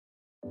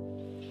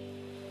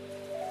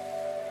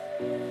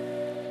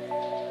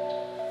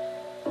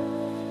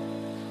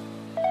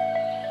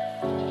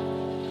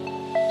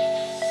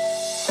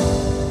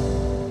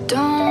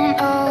Don't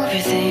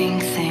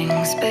overthink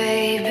things,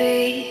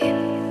 baby,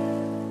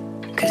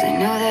 'cause I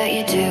know that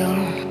you do.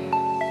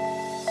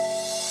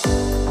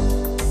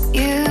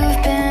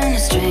 You've been a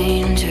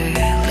stranger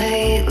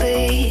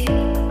lately,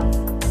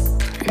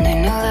 and I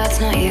know that's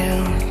not you.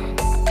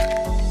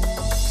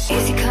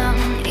 Easy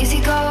come, easy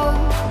go,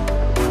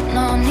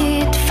 no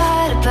need to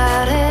fight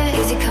about it.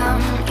 Easy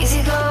come,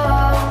 easy go,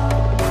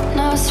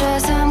 no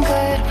stress, I'm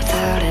good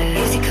without it.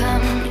 Easy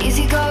come,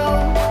 easy go,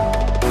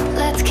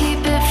 let's keep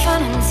it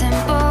fun and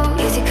simple.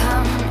 Easy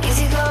come,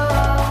 easy go.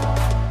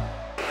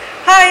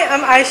 Hi,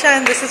 I'm Aisha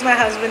and this is my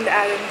husband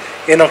Aaron.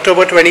 In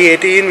October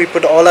 2018, we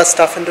put all our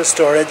stuff into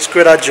storage,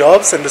 quit our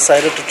jobs and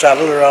decided to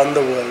travel around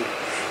the world.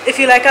 If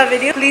you like our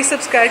video, please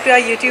subscribe to our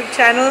YouTube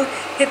channel,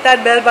 hit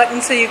that bell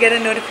button so you get a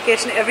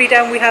notification every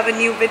time we have a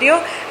new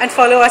video, and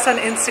follow us on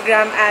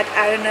Instagram at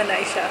Aaron and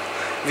Aisha.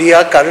 We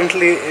are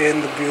currently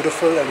in the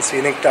beautiful and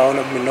scenic town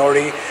of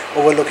Minori,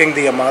 overlooking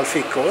the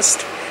Amalfi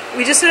Coast.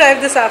 We just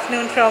arrived this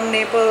afternoon from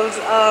Naples.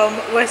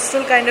 We're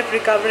still kind of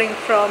recovering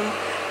from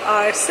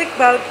our sick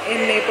bout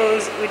in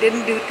Naples. We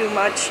didn't do too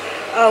much.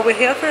 We're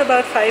here for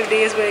about 5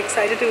 days. We're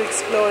excited to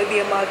explore the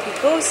Amalfi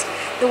Coast.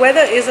 The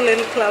weather is a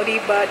little cloudy,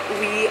 but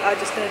we are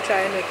just going to try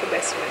and make the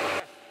best of it.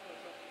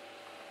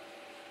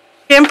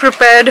 Came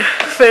prepared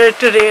for it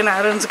to rain.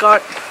 Aaron's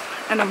got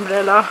an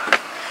umbrella.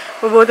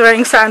 We're both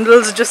wearing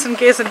sandals just in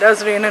case it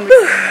does rain. And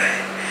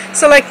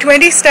so like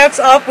 20 steps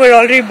up, we're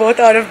already both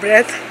out of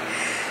breath.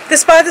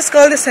 This path is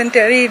called the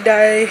Sentieri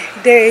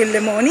dei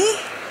Limoni.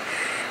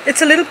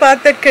 It's a little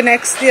path that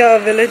connects the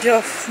village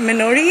of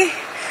Minori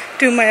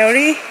to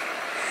Maiori.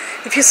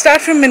 If you start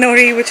from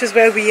Minori, which is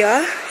where we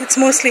are, it's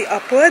mostly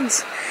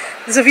upwards.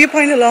 There's a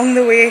viewpoint along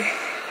the way.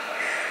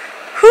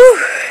 Whew!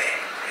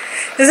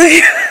 There's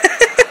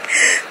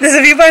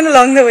a viewpoint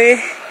along the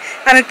way,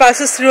 and it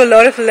passes through a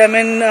lot of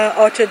lemon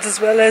orchards as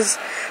well as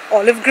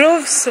olive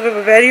groves. So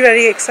we're very,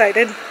 very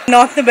excited.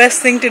 Not the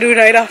best thing to do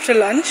right after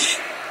lunch.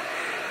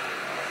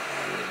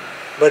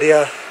 But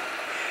yeah,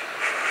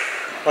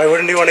 why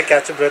wouldn't you want to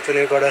catch a breath when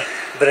you've got a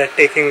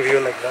breathtaking view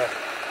like that?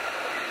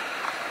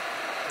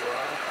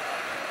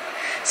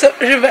 So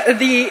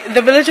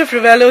the village of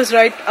Rivello is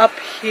right up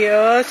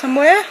here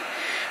somewhere.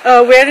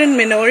 We're in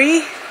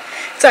Minori.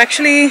 It's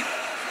actually,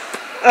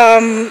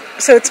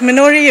 so it's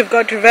Minori, you've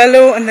got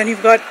Rivello, and then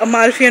you've got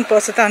Amalfi and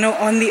Positano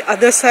on the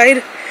other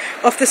side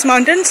of this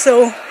mountain.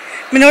 So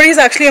Minori is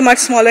actually a much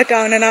smaller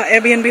town, and our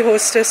Airbnb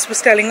hostess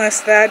was telling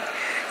us that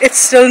it's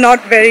still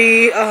not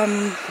very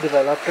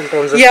developed in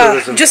terms of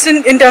tourism. Just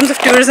in terms of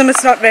tourism,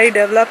 it's not very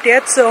developed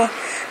yet. So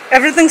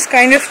everything's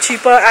kind of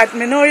cheaper at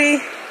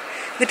Minori.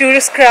 The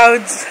tourist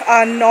crowds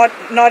are not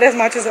as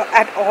much as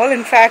at all.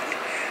 In fact,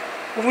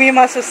 we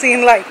must have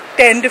seen like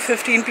 10 to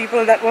 15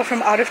 people that were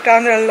from out of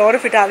town. There are a lot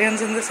of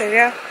Italians in this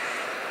area,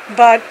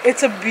 but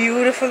it's a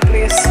beautiful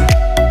place.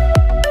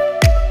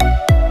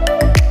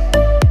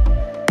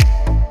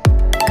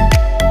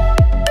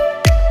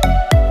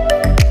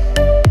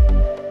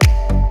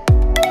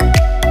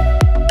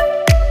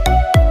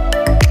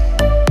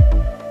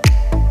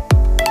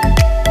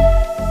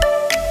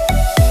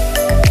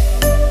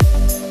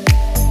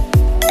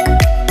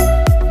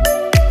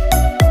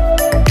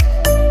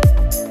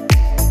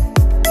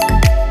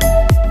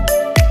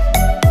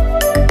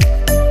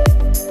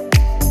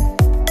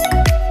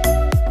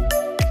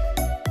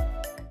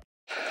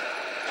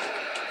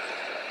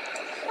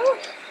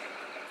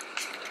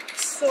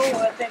 So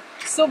worth it,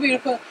 so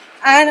beautiful.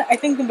 And I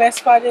think the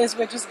best part is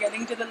we're just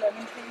getting to the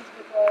lemon trees,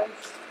 because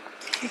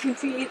you can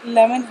see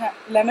lemon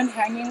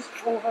hanging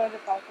over the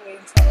pathway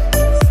inside.